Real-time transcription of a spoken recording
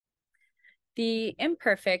The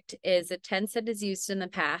imperfect is a tense that is used in the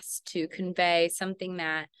past to convey something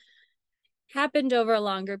that happened over a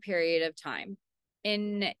longer period of time.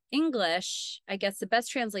 In English, I guess the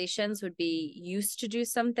best translations would be used to do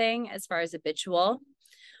something as far as habitual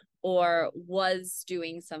or was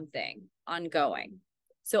doing something ongoing.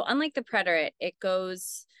 So unlike the preterite,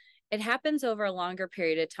 it happens over a longer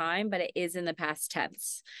period of time, but it is in the past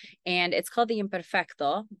tense. And it's called the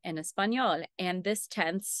imperfecto in Espanol. And this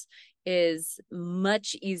tense is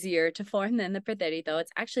much easier to form than the pretérito.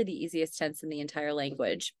 It's actually the easiest tense in the entire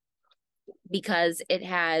language because it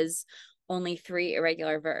has only 3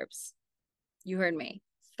 irregular verbs. You heard me,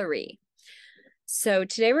 3. So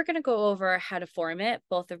today we're going to go over how to form it,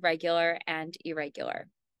 both the regular and irregular.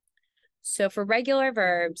 So for regular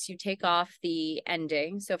verbs, you take off the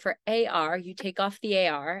ending. So for AR, you take off the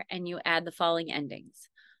AR and you add the following endings.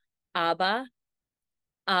 Aba,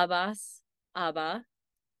 abas, aba,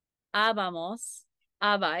 abamos,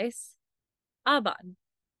 abais, aban.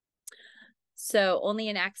 So only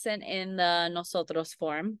an accent in the nosotros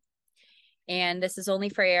form. And this is only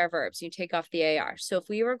for AR verbs. You take off the AR. So if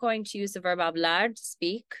we were going to use the verb hablar, to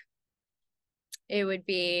speak, it would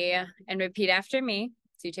be, and repeat after me.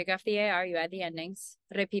 So you take off the AR, you add the endings.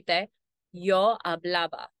 Repite, yo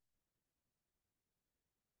hablaba.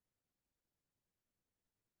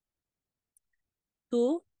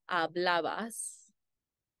 Tú hablabas.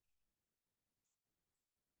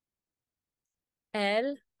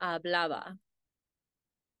 Él hablaba.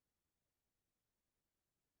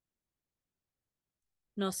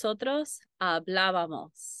 Nosotros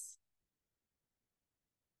hablábamos.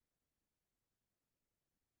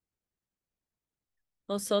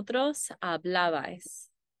 Vosotros hablabais.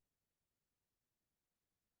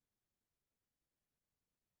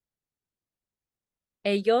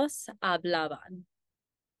 Ellos hablaban.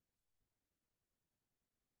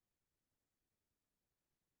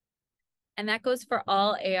 And that goes for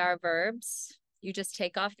all AR verbs. You just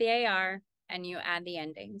take off the AR and you add the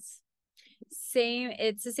endings.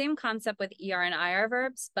 It's the same concept with ER and IR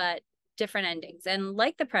verbs, but different endings. And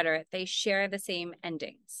like the preterite, they share the same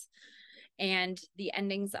endings. And the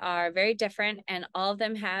endings are very different, and all of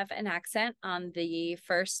them have an accent on the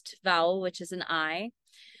first vowel, which is an I.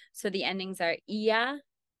 So the endings are ia,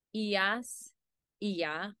 ias,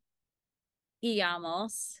 ia,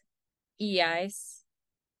 iamos, iais,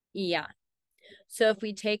 ia. So if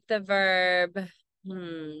we take the verb,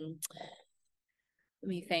 let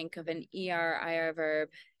me think of an ER, IR verb,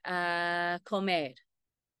 comer.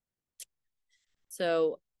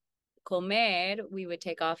 So comer, we would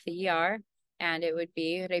take off the ER and it would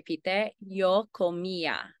be, repite, yo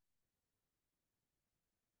comía.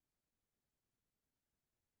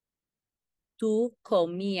 Tú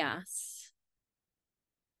comías.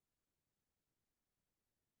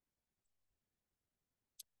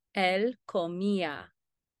 Él comía.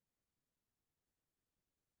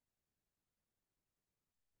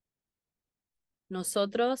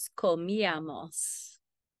 Nosotros comíamos.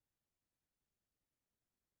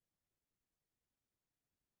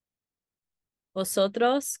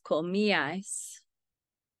 Vosotros comíais.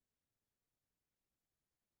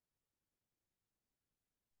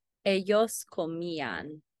 Ellos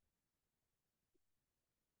comían.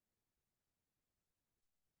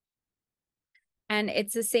 And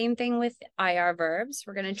it's the same thing with IR verbs.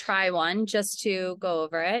 We're going to try one just to go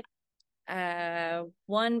over it.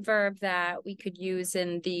 One verb that we could use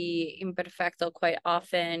in the imperfecto quite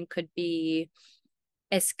often could be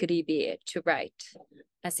escribir, to write.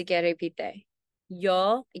 Así que repite.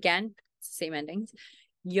 Yo, again, same endings.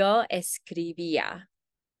 Yo escribía.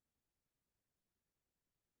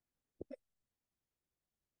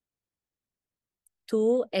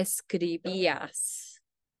 Tú escribías.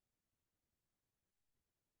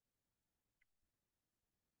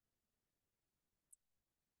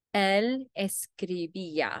 Él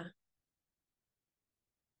escribía.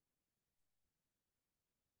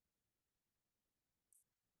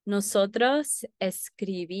 Nosotros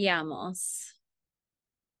escribíamos.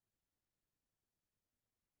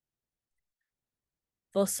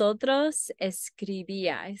 Vosotros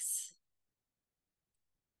escribíais.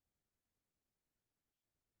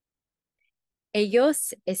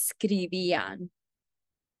 Ellos escribían.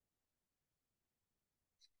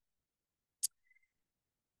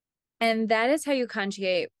 And that is how you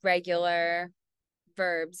conjugate regular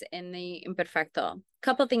verbs in the imperfecto.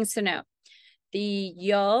 Couple things to note. The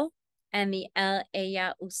yo and the el,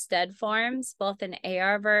 ella, usted forms, both in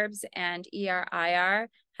AR verbs and ER, IR,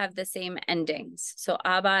 have the same endings. So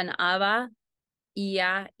aba and aba,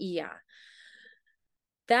 ia, ia.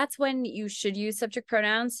 That's when you should use subject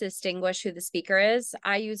pronouns to distinguish who the speaker is.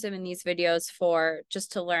 I use them in these videos for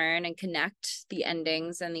just to learn and connect the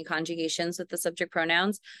endings and the conjugations with the subject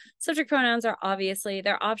pronouns. Subject pronouns are obviously,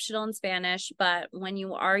 they're optional in Spanish, but when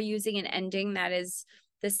you are using an ending that is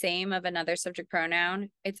the same of another subject pronoun,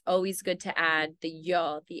 it's always good to add the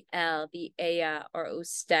yo, the el, the ella, or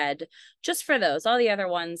usted, just for those. All the other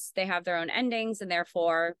ones, they have their own endings, and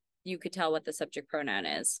therefore you could tell what the subject pronoun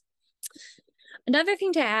is. Another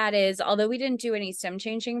thing to add is, although we didn't do any stem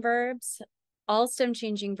changing verbs, all stem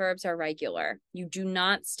changing verbs are regular. You do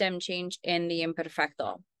not stem change in the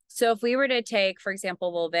imperfecto. So if we were to take, for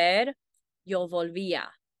example, volver, yo volvía.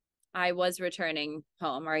 I was returning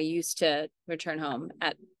home, or I used to return home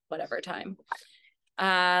at whatever time.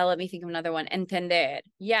 Let me think of another one. Entender.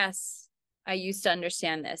 Yes, I used to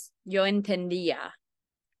understand this. Yo entendía.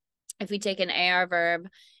 If we take an AR verb,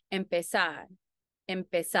 empezar,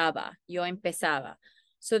 empezaba, yo empezaba.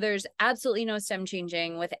 So there's absolutely no stem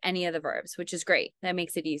changing with any of the verbs, which is great. That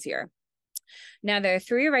makes it easier. Now there are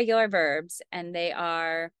 3 irregular verbs, and they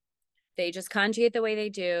just conjugate the way they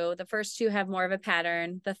do. The first 2 have more of a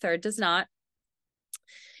pattern. The third does not.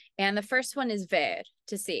 And the first one is ver,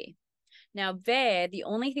 to see. Now, ver, the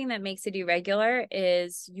only thing that makes it irregular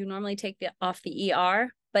is you normally take off the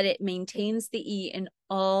ER, but it maintains the E in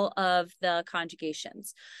all of the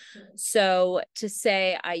conjugations. So to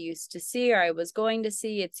say I used to see or I was going to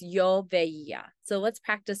see, it's yo veía. So let's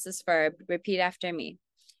practice this verb. Repeat after me.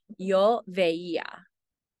 Yo veía.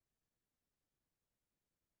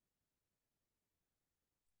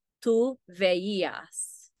 Tú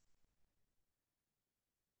veías.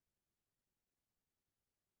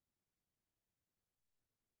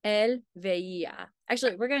 Él veía.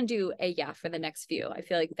 Actually, we're going to do ella for the next few. I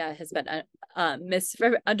feel like that has been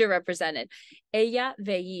underrepresented. Ella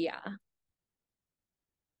veía.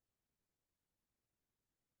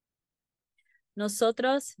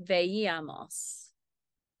 Nosotros veíamos.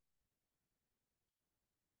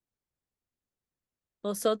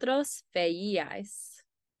 Vosotros veíais.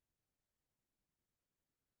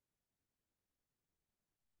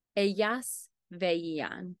 Ellas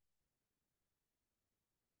veían.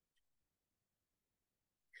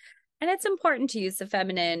 And it's important to use the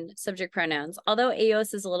feminine subject pronouns, although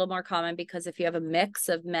ellos is a little more common because if you have a mix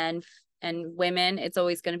of men and women, it's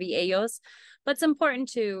always going to be ellos. But it's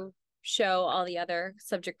important to show all the other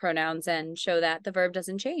subject pronouns and show that the verb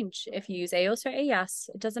doesn't change. If you use ellos or ellas,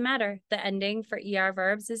 it doesn't matter. The ending for ER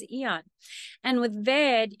verbs is ion. And with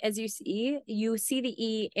ver, as you see the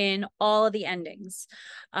E in all of the endings.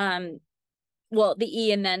 Well, the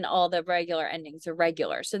E and then all the regular endings are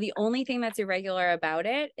regular. So the only thing that's irregular about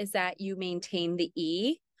it is that you maintain the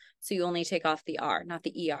E. So you only take off the R, not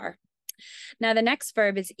the ER. Now the next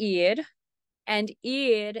verb is ir, and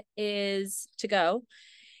ir is to go.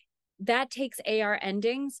 That takes AR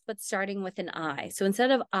endings, but starting with an I. So instead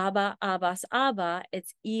of aba, abas, aba,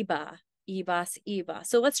 it's iba, ibas, iba.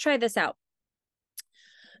 So let's try this out.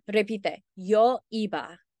 Repite. Yo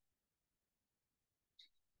iba.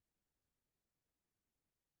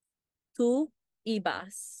 Tú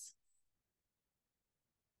ibas.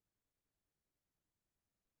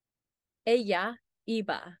 Ella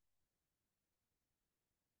iba.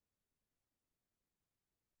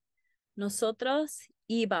 Nosotros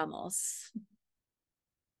íbamos.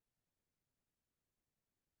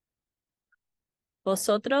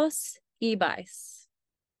 Vosotros ibais.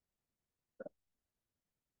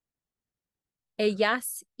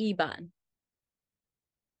 Ellas iban.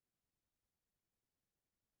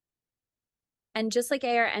 And just like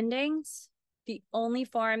AR endings, the only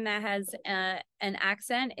form that has an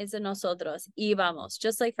accent is a nosotros, íbamos.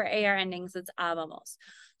 Just like for AR endings, it's ábamos.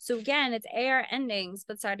 So again, it's AR endings,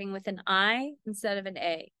 but starting with an I instead of an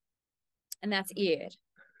A. And that's ir.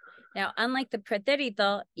 Now, unlike the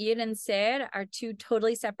pretérito, ir and ser are 2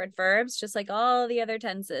 totally separate verbs, just like all the other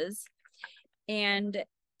tenses. And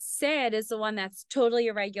ser is the one that's totally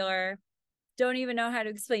irregular. Don't even know how to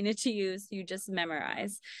explain it to you, so you just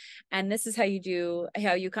memorize. And this is how you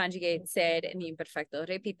conjugate ser in the imperfecto.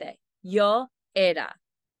 Repite. Yo era.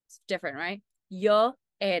 It's different, right? Yo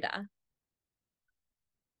era.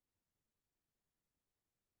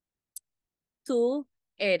 Tú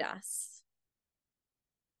eras.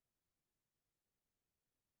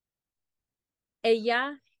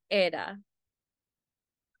 Ella era.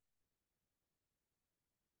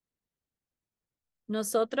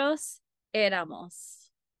 Nosotros éramos.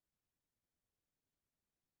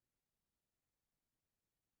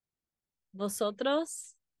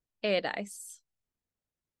 Vosotros erais.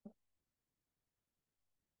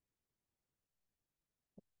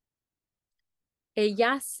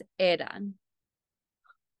 Ellas eran.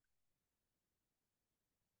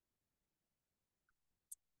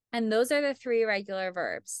 And those are the three regular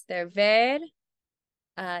verbs. They're ver,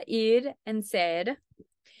 ir, and ser.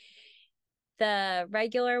 The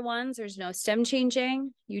regular ones, there's no stem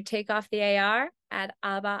changing. You take off the AR, add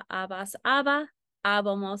aba, abas, aba,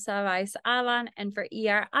 abamos, abais, aban. And for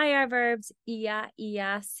ER, IR verbs, ia,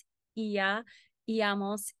 ias, ia,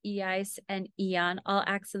 iamos, iais, and ian, all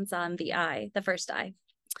accents on the I, the first I.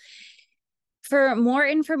 For more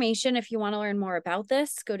information, if you want to learn more about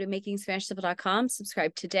this, go to makingSpanishSimple.com,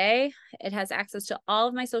 subscribe today. It has access to all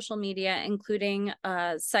of my social media, including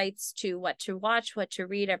sites to what to watch, what to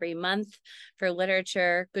read every month for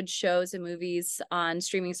literature, good shows and movies on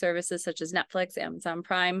streaming services such as Netflix, Amazon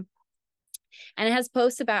Prime. And it has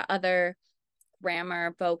posts about other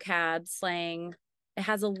grammar, vocab, slang. It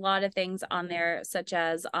has a lot of things on there, such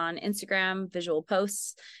as on Instagram, visual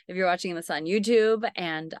posts. If you're watching this on YouTube,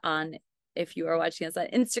 and if you are watching us on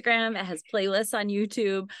Instagram, it has playlists on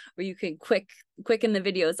YouTube where you can quicken the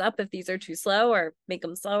videos up if these are too slow or make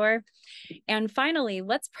them slower. And finally,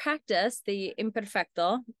 let's practice the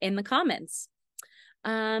imperfecto in the comments.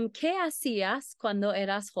 ¿Qué hacías cuando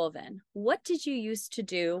eras joven? What did you used to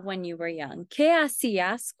do when you were young? ¿Qué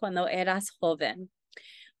hacías cuando eras joven?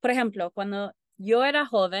 Por ejemplo, cuando yo era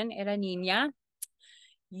joven, era niña,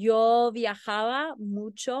 yo viajaba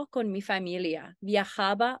mucho con mi familia.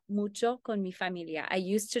 Viajaba mucho con mi familia. I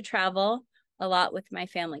used to travel a lot with my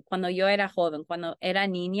family. Cuando yo era joven, cuando era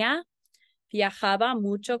niña, viajaba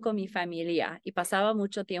mucho con mi familia y pasaba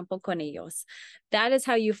mucho tiempo con ellos. That is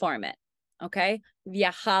how you form it, okay?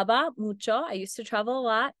 Viajaba mucho. I used to travel a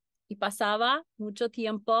lot y pasaba mucho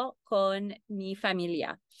tiempo con mi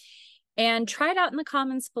familia. And try it out in the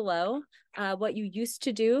comments below what you used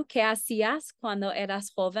to do, ¿qué hacías cuando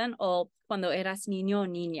eras joven o cuando eras niño o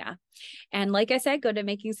niña? And like I said, go to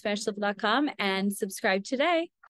makingSpanishSimple.com and subscribe today.